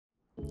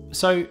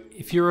So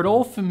if you're at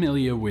all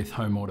familiar with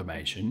home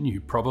automation,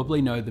 you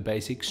probably know the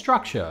basic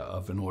structure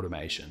of an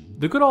automation.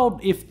 The good old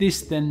if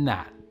this then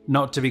that,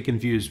 not to be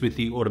confused with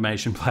the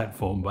automation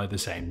platform by the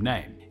same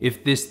name.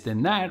 If this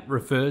then that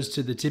refers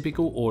to the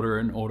typical order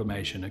an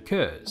automation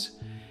occurs.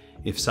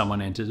 If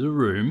someone enters a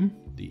room,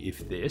 the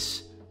if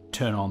this,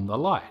 turn on the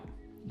light,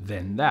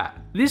 then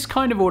that. This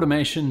kind of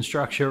automation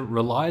structure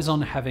relies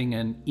on having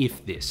an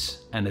if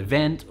this, an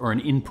event or an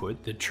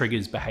input that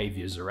triggers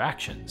behaviors or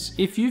actions.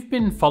 If you've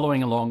been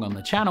following along on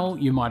the channel,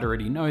 you might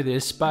already know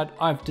this, but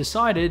I've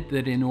decided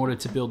that in order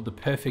to build the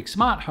perfect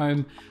smart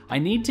home, I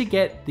need to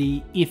get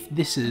the if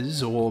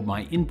thises or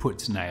my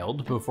inputs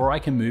nailed before I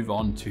can move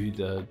on to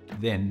the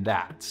then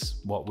that's,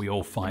 what we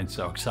all find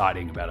so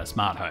exciting about a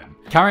smart home.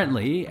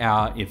 Currently,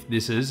 our if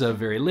thises are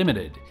very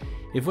limited.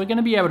 If we're going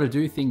to be able to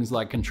do things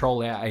like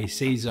control our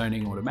AC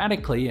zoning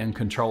automatically and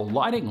control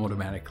lighting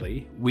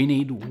automatically, we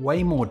need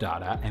way more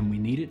data and we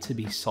need it to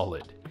be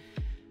solid.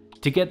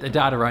 To get the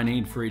data I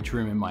need for each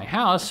room in my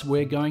house,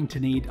 we're going to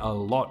need a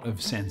lot of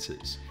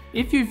sensors.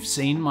 If you've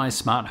seen my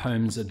Smart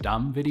Homes Are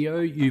Dumb video,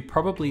 you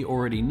probably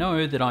already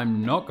know that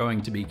I'm not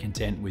going to be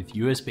content with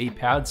USB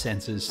powered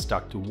sensors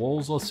stuck to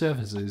walls or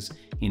surfaces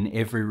in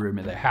every room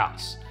of the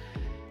house.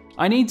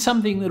 I need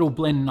something that'll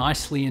blend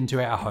nicely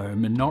into our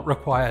home and not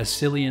require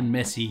silly and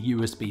messy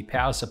USB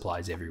power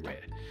supplies everywhere.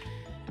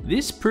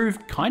 This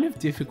proved kind of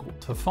difficult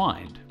to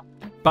find.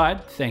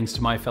 But thanks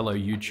to my fellow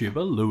YouTuber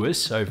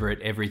Lewis over at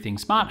Everything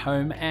Smart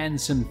Home and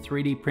some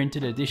 3D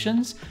printed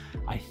additions,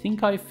 I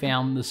think I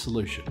found the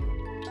solution.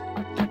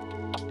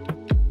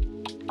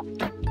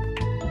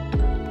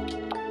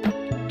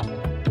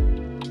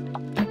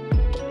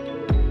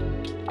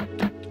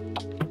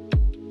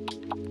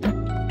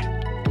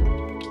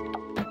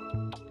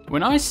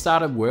 When I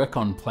started work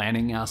on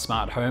planning our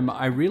smart home,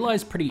 I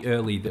realized pretty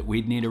early that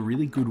we'd need a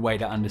really good way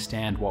to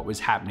understand what was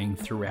happening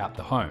throughout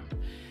the home.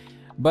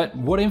 But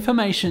what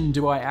information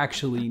do I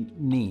actually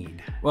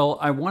need? Well,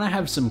 I want to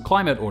have some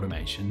climate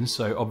automation,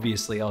 so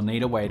obviously I'll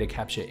need a way to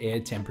capture air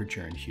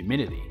temperature and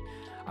humidity.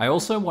 I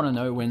also want to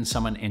know when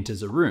someone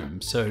enters a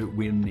room, so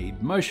we'll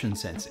need motion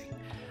sensing.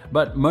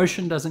 But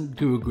motion doesn't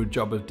do a good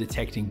job of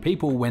detecting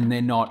people when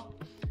they're not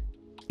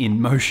in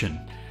motion.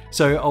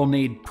 So I'll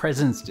need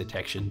presence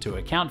detection to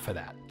account for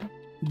that.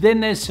 Then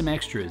there's some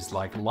extras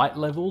like light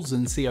levels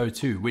and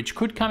CO2, which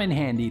could come in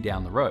handy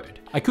down the road.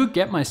 I could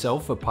get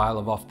myself a pile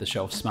of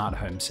off-the-shelf smart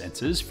home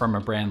sensors from a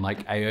brand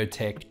like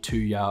Aotech,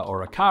 Tuya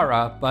or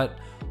Akara, but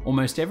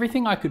almost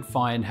everything I could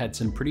find had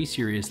some pretty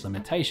serious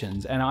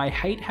limitations, and I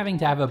hate having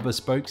to have a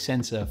bespoke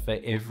sensor for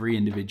every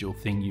individual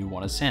thing you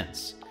want to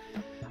sense.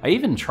 I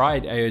even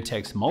tried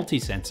Aotech's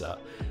multi-sensor,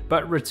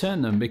 but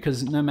returned them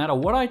because no matter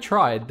what I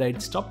tried,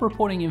 they'd stop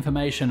reporting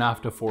information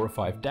after 4 or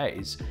 5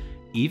 days,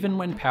 even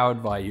when powered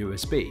via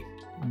USB.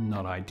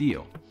 Not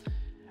ideal.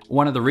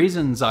 One of the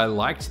reasons I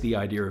liked the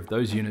idea of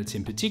those units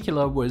in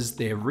particular was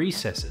their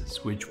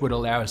recesses, which would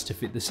allow us to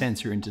fit the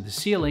sensor into the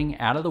ceiling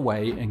out of the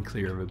way and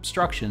clear of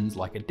obstructions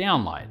like a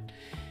downlight.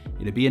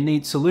 It'd be a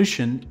neat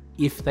solution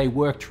if they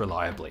worked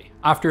reliably.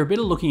 After a bit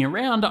of looking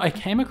around, I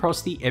came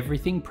across the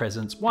Everything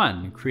Presence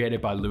 1,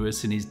 created by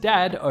Lewis and his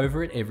dad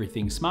over at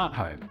Everything Smart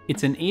Home.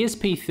 It's an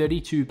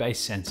ESP32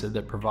 based sensor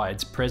that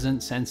provides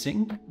presence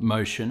sensing,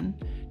 motion,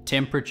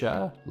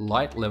 temperature,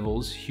 light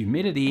levels,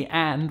 humidity,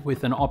 and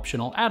with an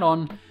optional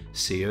add-on,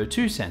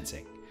 CO2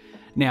 sensing.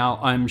 Now,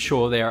 I'm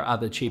sure there are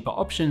other cheaper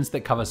options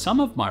that cover some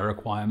of my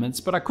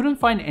requirements, but I couldn't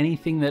find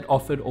anything that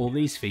offered all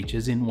these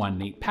features in one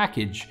neat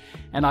package,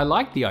 and I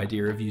like the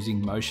idea of using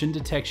motion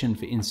detection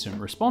for instant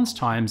response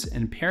times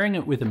and pairing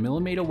it with a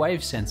millimeter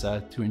wave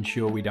sensor to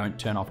ensure we don't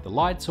turn off the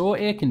lights or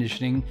air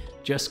conditioning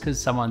just because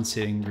someone's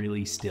sitting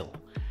really still.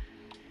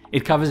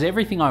 It covers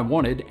everything I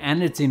wanted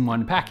and it's in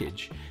one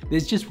package.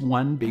 There's just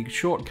one big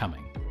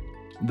shortcoming: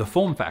 the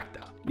form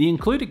factor. The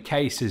included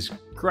case is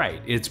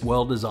great, it's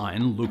well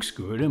designed, looks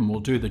good, and will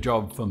do the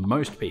job for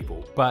most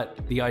people, but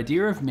the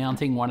idea of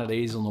mounting one of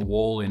these on the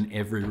wall in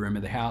every room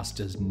of the house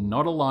does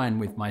not align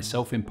with my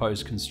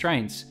self-imposed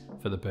constraints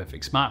for the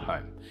perfect smart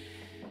home.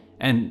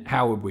 And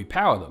how would we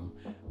power them?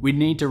 We'd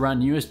need to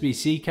run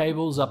USB-C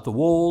cables up the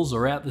walls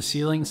or out the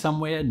ceiling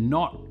somewhere,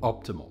 not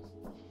optimal.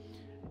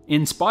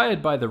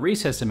 Inspired by the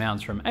recessor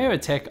mounts from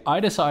Aotech, I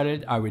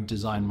decided I would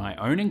design my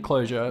own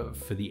enclosure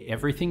for the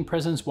Everything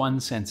Presence 1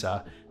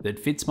 sensor that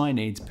fits my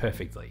needs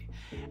perfectly,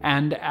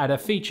 and add a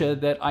feature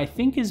that I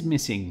think is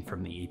missing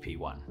from the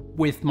EP1.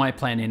 With my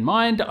plan in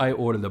mind, I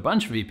ordered a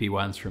bunch of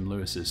EP1s from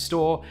Lewis's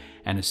store,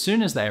 and as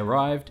soon as they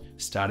arrived,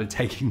 started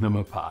taking them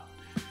apart.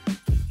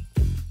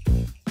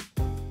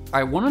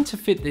 I wanted to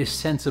fit this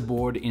sensor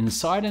board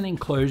inside an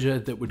enclosure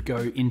that would go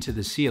into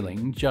the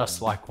ceiling,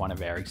 just like one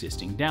of our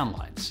existing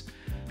downlights.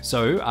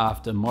 So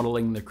after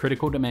modeling the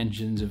critical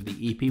dimensions of the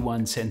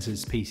EP1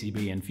 sensor's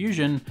PCB and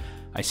fusion,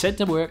 I set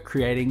to work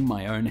creating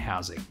my own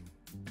housing.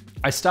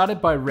 I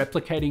started by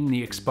replicating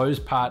the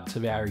exposed parts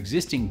of our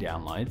existing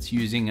downlights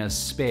using a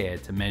spare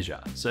to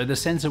measure, so the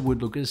sensor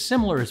would look as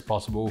similar as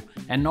possible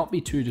and not be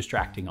too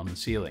distracting on the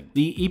ceiling.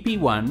 The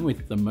EP1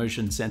 with the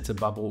motion sensor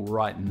bubble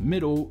right in the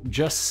middle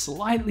just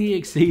slightly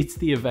exceeds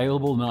the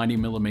available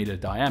 90mm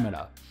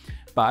diameter,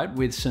 but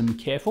with some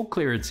careful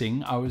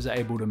clearancing I was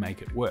able to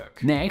make it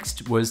work.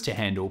 Next was to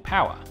handle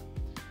power.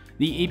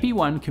 The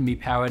EP1 can be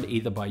powered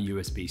either by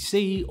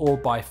USB-C or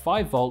by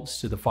 5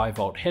 volts to the 5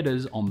 volt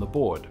headers on the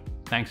board.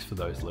 Thanks for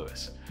those,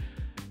 Lewis.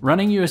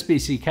 Running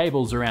USB-C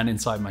cables around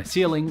inside my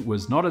ceiling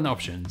was not an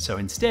option, so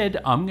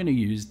instead I'm going to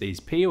use these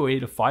PoE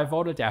to 5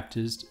 volt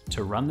adapters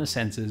to run the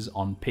sensors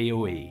on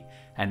PoE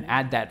and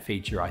add that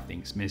feature I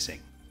think's missing.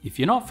 If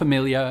you're not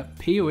familiar,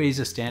 PoEs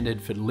are standard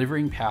for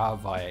delivering power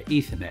via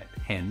Ethernet,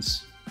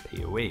 hence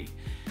PoE.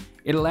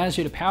 It allows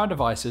you to power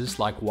devices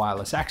like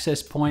wireless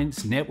access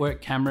points,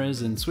 network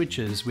cameras, and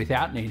switches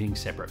without needing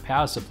separate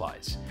power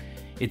supplies.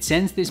 It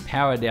sends this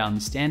power down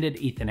standard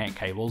Ethernet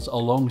cables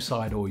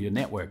alongside all your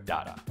network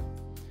data.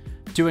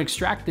 To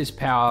extract this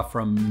power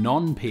from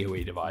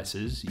non-PoE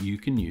devices, you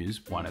can use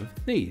one of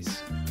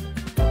these.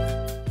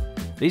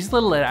 These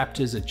little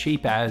adapters are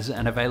cheap as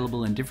and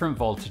available in different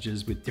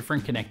voltages with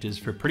different connectors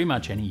for pretty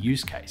much any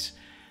use case.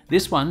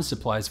 This one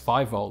supplies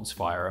 5 volts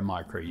via a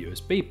micro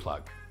USB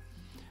plug.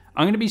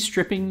 I'm going to be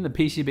stripping the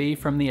PCB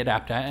from the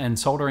adapter and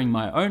soldering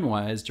my own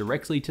wires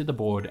directly to the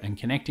board and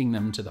connecting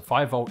them to the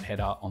 5 volt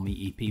header on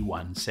the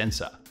EP1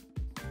 sensor.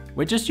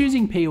 We're just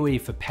using PoE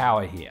for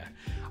power here.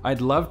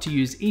 I'd love to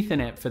use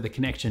Ethernet for the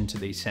connection to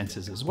these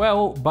sensors as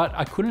well, but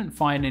I couldn't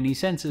find any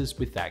sensors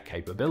with that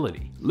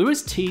capability.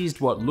 Lewis teased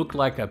what looked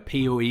like a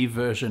PoE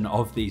version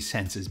of these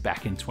sensors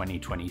back in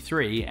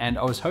 2023, and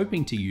I was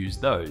hoping to use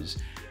those.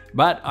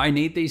 But I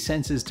need these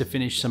sensors to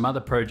finish some other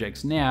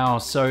projects now,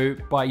 so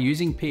by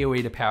using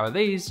PoE to power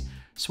these,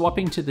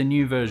 swapping to the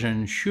new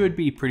version should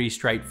be pretty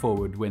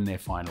straightforward when they're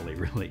finally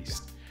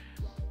released.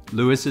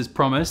 Lewis has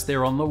promised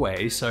they're on the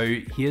way, so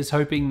here's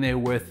hoping they're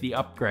worth the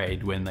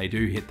upgrade when they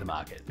do hit the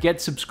market. Get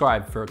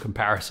subscribed for a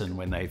comparison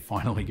when they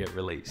finally get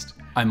released.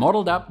 I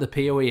modeled up the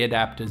PoE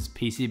adapter's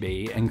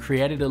PCB and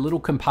created a little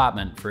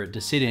compartment for it to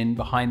sit in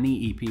behind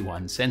the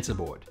EP1 sensor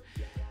board.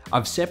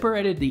 I've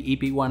separated the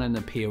EP1 and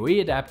the PoE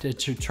adapter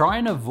to try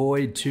and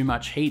avoid too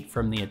much heat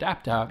from the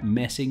adapter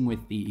messing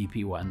with the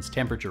EP1's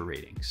temperature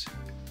readings.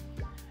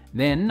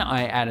 Then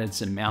I added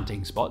some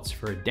mounting spots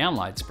for a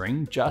downlight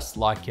spring, just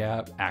like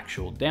our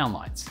actual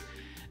downlights.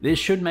 This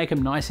should make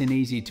them nice and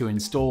easy to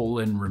install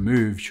and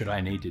remove should I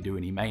need to do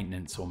any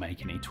maintenance or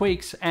make any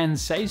tweaks, and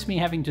saves me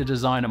having to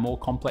design a more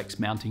complex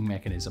mounting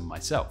mechanism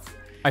myself.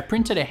 I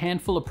printed a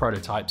handful of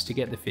prototypes to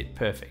get the fit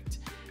perfect.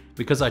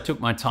 Because I took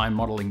my time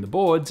modeling the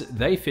boards,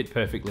 they fit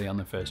perfectly on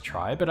the first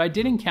try, but I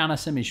did encounter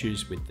some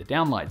issues with the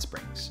downlight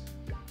springs.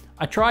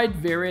 I tried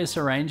various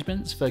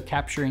arrangements for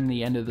capturing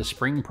the end of the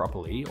spring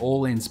properly,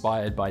 all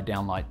inspired by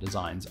downlight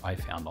designs I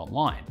found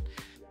online.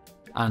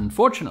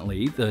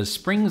 Unfortunately, the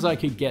springs I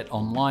could get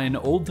online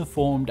all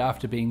deformed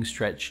after being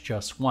stretched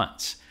just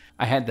once.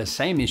 I had the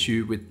same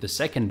issue with the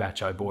second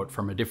batch I bought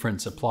from a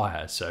different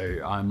supplier, so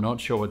I'm not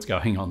sure what's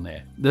going on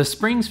there. The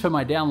springs for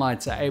my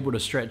downlights are able to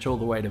stretch all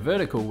the way to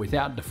vertical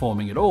without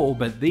deforming at all,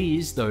 but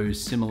these, though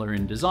similar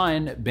in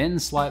design,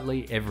 bend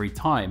slightly every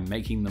time,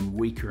 making them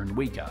weaker and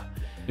weaker.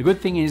 The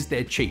good thing is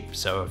they're cheap,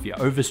 so if you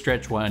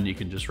overstretch one, you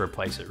can just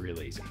replace it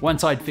real easy.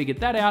 Once I'd figured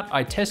that out,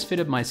 I test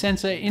fitted my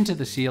sensor into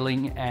the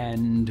ceiling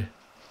and...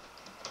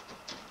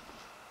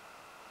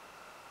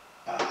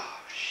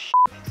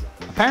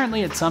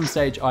 apparently at some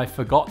stage I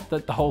forgot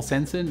that the whole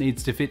sensor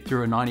needs to fit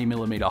through a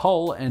 90mm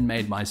hole and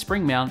made my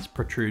spring mounts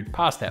protrude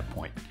past that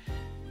point.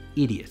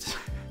 Idiot.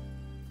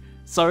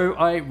 So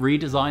I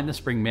redesigned the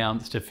spring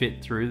mounts to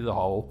fit through the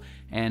hole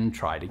and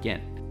tried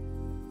again.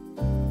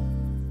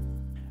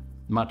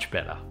 Much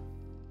better.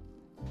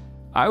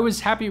 I was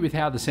happy with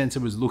how the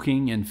sensor was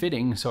looking and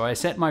fitting, so I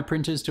set my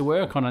printers to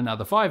work on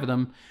another 5 of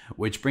them,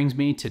 which brings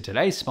me to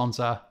today's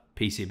sponsor,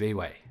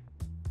 PCBWay.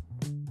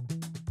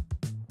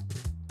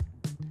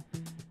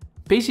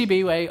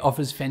 PCBWay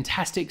offers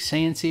fantastic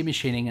CNC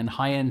machining and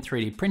high-end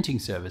 3D printing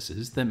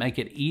services that make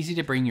it easy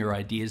to bring your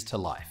ideas to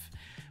life,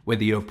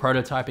 whether you're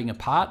prototyping a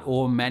part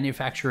or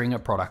manufacturing a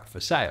product for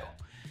sale.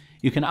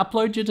 You can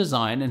upload your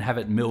design and have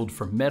it milled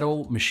from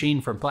metal,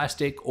 machined from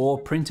plastic, or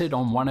printed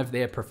on one of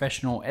their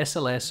professional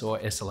SLS or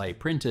SLA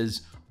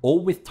printers,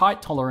 all with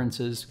tight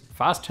tolerances,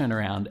 fast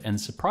turnaround,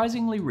 and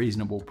surprisingly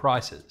reasonable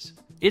prices.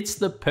 It's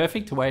the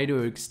perfect way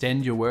to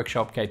extend your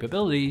workshop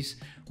capabilities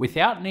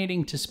without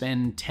needing to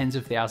spend tens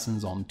of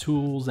thousands on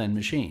tools and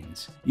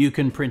machines. You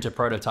can print a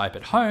prototype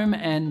at home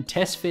and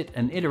test fit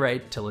and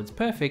iterate till it's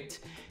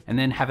perfect, and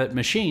then have it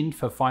machined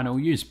for final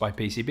use by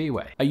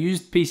PCBWay. I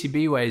used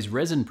PCBWay's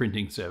resin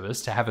printing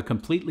service to have a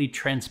completely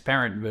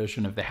transparent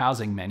version of the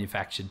housing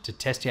manufactured to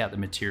test out the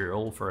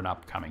material for an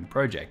upcoming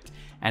project,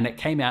 and it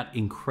came out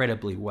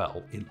incredibly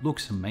well. It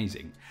looks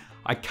amazing.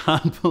 I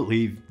can't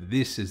believe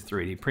this is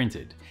 3D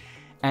printed.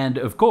 And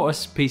of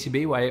course,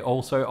 PCBWay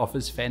also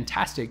offers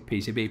fantastic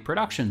PCB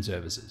production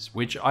services,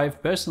 which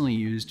I've personally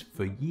used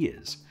for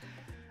years.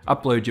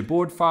 Upload your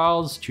board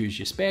files, choose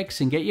your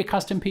specs, and get your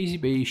custom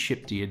PCB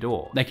shipped to your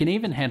door. They can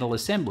even handle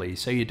assembly,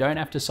 so you don't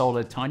have to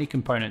solder tiny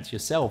components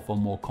yourself or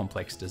more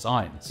complex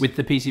designs. With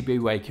the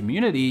PCBWay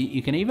community,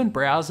 you can even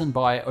browse and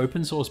buy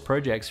open source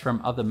projects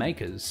from other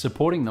makers,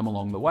 supporting them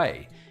along the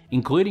way,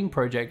 including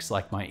projects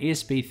like my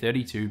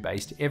ESP32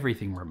 based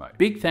everything remote.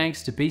 Big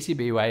thanks to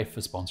PCBWay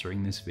for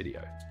sponsoring this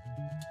video.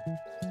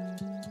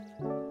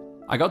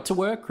 I got to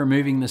work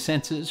removing the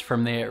sensors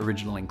from their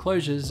original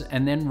enclosures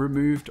and then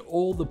removed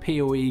all the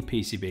PoE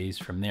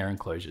PCBs from their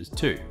enclosures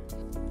too.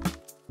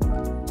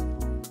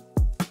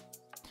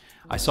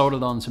 I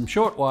soldered on some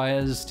short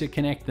wires to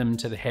connect them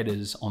to the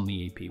headers on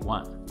the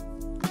EP1.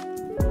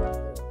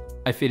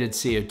 I fitted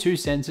CO2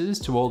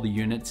 sensors to all the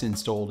units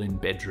installed in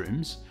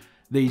bedrooms.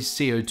 These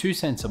CO2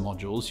 sensor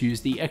modules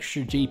use the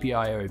extra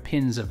GPIO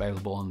pins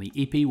available on the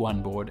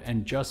EP1 board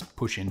and just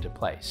push into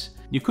place.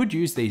 You could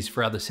use these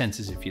for other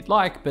sensors if you'd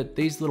like, but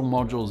these little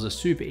modules are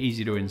super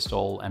easy to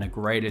install and a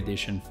great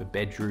addition for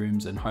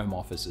bedrooms and home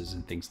offices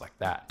and things like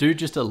that. Do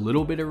just a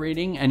little bit of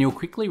reading and you'll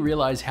quickly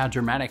realize how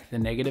dramatic the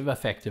negative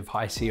effect of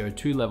high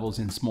CO2 levels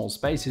in small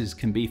spaces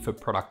can be for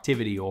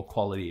productivity or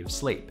quality of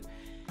sleep.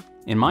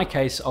 In my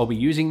case, I'll be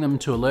using them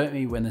to alert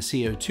me when the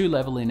CO2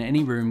 level in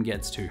any room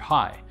gets too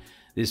high.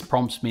 This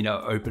prompts me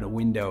to open a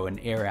window and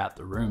air out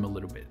the room a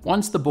little bit.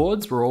 Once the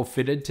boards were all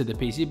fitted to the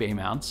PCB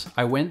mounts,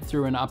 I went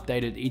through and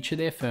updated each of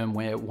their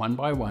firmware one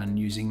by one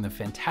using the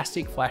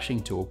fantastic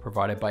flashing tool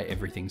provided by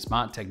Everything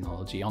Smart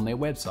Technology on their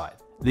website.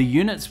 The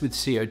units with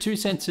CO2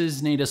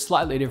 sensors need a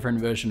slightly different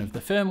version of the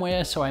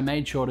firmware, so I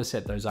made sure to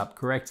set those up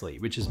correctly,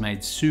 which is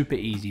made super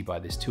easy by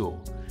this tool.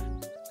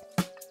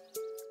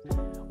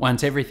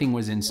 Once everything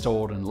was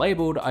installed and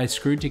labeled, I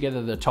screwed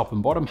together the top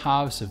and bottom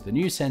halves of the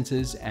new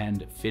sensors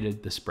and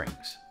fitted the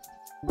springs.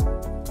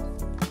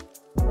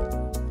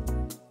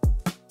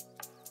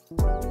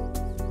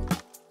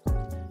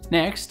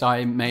 Next,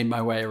 I made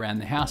my way around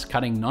the house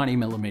cutting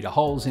 90mm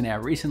holes in our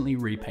recently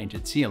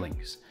repainted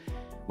ceilings.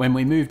 When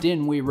we moved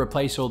in, we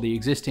replaced all the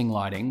existing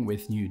lighting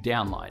with new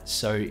downlights,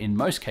 so in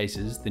most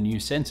cases, the new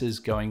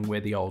sensors going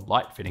where the old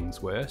light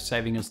fittings were,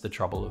 saving us the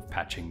trouble of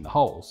patching the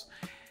holes.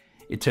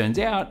 It turns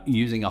out,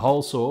 using a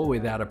hole saw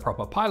without a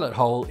proper pilot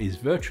hole is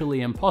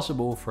virtually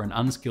impossible for an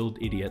unskilled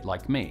idiot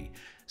like me.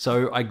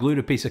 So I glued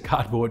a piece of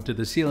cardboard to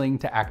the ceiling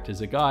to act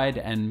as a guide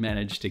and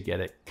managed to get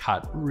it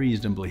cut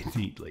reasonably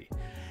neatly.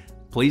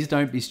 Please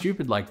don't be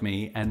stupid like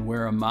me and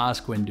wear a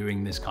mask when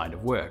doing this kind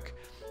of work.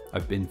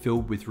 I've been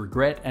filled with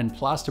regret and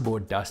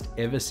plasterboard dust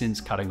ever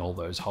since cutting all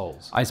those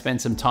holes. I spent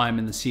some time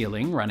in the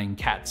ceiling running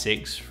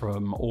Cat6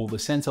 from all the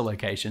sensor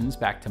locations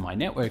back to my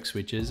network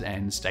switches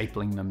and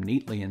stapling them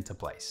neatly into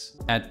place.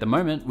 At the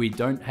moment, we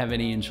don't have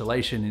any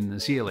insulation in the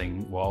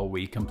ceiling while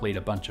we complete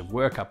a bunch of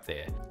work up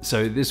there,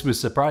 so this was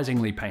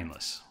surprisingly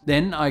painless.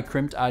 Then I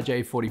crimped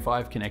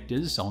RJ45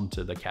 connectors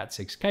onto the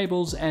Cat6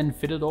 cables and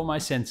fitted all my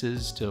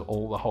sensors to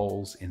all the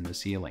holes in the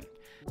ceiling.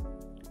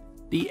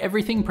 The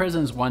Everything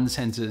Presence 1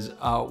 sensors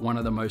are one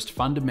of the most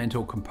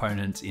fundamental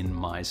components in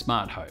my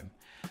smart home.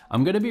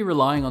 I'm going to be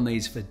relying on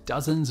these for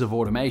dozens of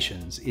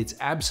automations. It's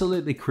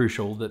absolutely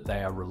crucial that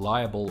they are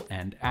reliable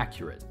and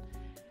accurate.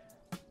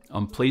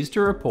 I'm pleased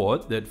to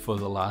report that for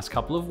the last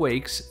couple of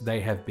weeks, they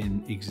have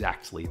been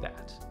exactly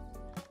that.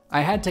 I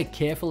had to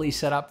carefully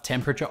set up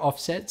temperature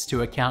offsets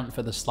to account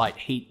for the slight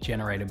heat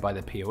generated by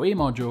the PoE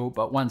module,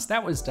 but once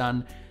that was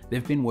done,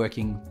 they've been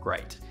working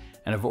great.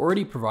 And have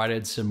already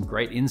provided some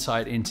great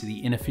insight into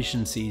the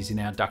inefficiencies in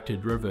our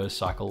ducted reverse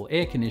cycle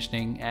air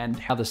conditioning and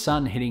how the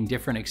sun hitting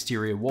different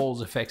exterior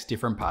walls affects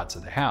different parts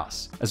of the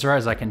house. As far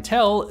as I can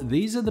tell,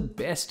 these are the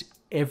best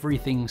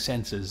everything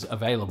sensors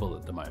available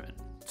at the moment.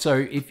 So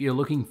if you're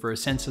looking for a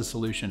sensor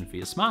solution for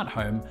your smart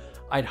home,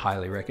 I'd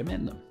highly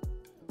recommend them.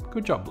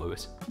 Good job,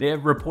 Lewis. They're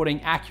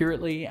reporting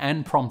accurately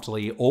and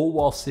promptly, all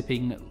while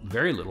sipping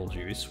very little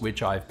juice,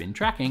 which I've been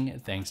tracking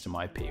thanks to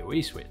my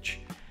PoE switch.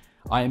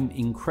 I'm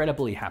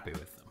incredibly happy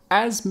with them.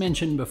 As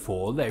mentioned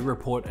before, they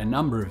report a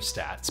number of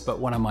stats, but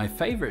one of my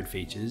favorite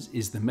features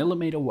is the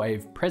millimeter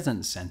wave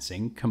presence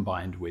sensing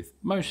combined with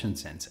motion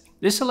sensing.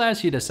 This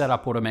allows you to set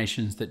up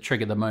automations that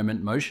trigger the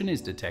moment motion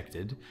is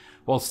detected,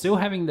 while still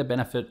having the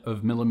benefit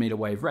of millimeter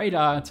wave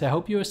radar to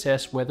help you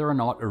assess whether or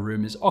not a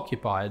room is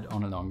occupied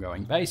on an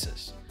ongoing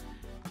basis.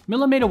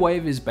 Millimeter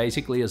wave is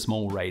basically a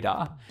small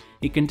radar.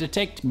 It can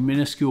detect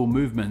minuscule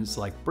movements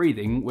like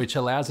breathing, which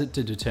allows it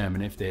to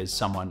determine if there's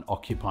someone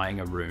occupying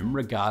a room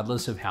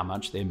regardless of how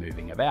much they're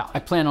moving about. I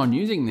plan on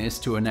using this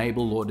to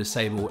enable or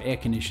disable air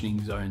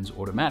conditioning zones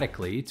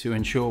automatically to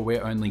ensure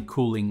we're only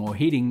cooling or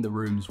heating the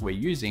rooms we're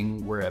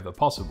using wherever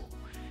possible.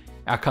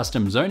 Our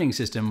custom zoning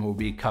system will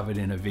be covered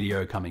in a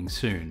video coming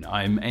soon.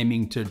 I'm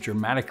aiming to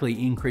dramatically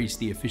increase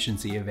the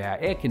efficiency of our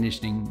air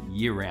conditioning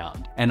year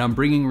round, and I'm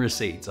bringing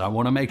receipts. I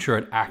want to make sure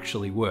it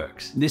actually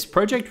works. This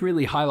project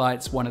really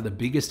highlights one of the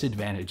biggest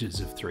advantages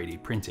of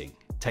 3D printing,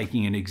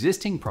 taking an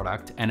existing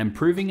product and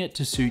improving it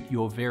to suit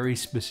your very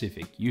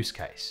specific use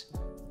case.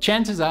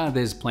 Chances are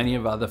there's plenty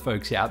of other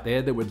folks out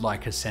there that would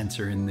like a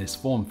sensor in this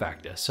form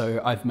factor, so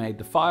I've made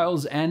the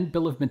files and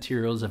bill of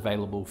materials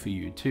available for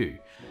you too.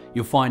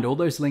 You'll find all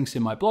those links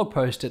in my blog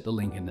post at the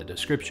link in the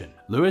description.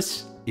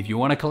 Lewis, if you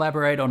want to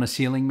collaborate on a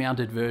ceiling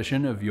mounted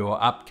version of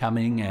your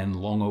upcoming and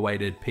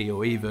long-awaited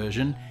PoE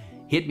version,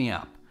 hit me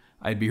up.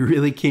 I'd be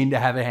really keen to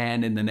have a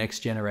hand in the next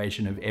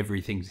generation of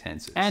everything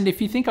sensors. And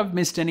if you think I've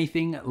missed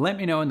anything, let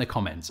me know in the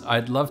comments.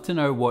 I'd love to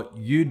know what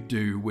you'd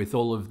do with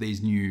all of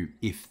these new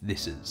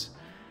if-thises.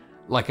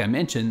 Like I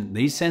mentioned,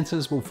 these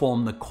sensors will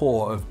form the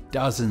core of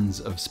dozens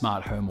of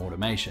smart home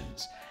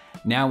automations.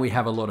 Now we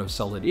have a lot of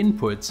solid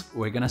inputs,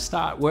 we're going to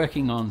start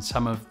working on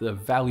some of the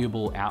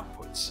valuable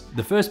outputs.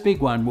 The first big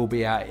one will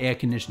be our air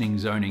conditioning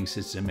zoning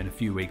system in a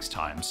few weeks'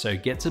 time, so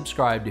get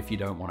subscribed if you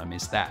don't want to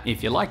miss that.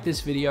 If you like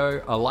this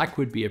video, a like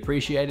would be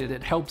appreciated.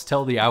 It helps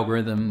tell the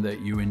algorithm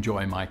that you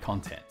enjoy my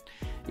content.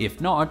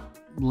 If not,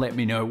 let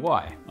me know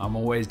why. I'm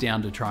always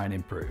down to try and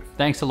improve.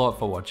 Thanks a lot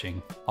for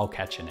watching. I'll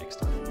catch you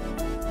next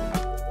time.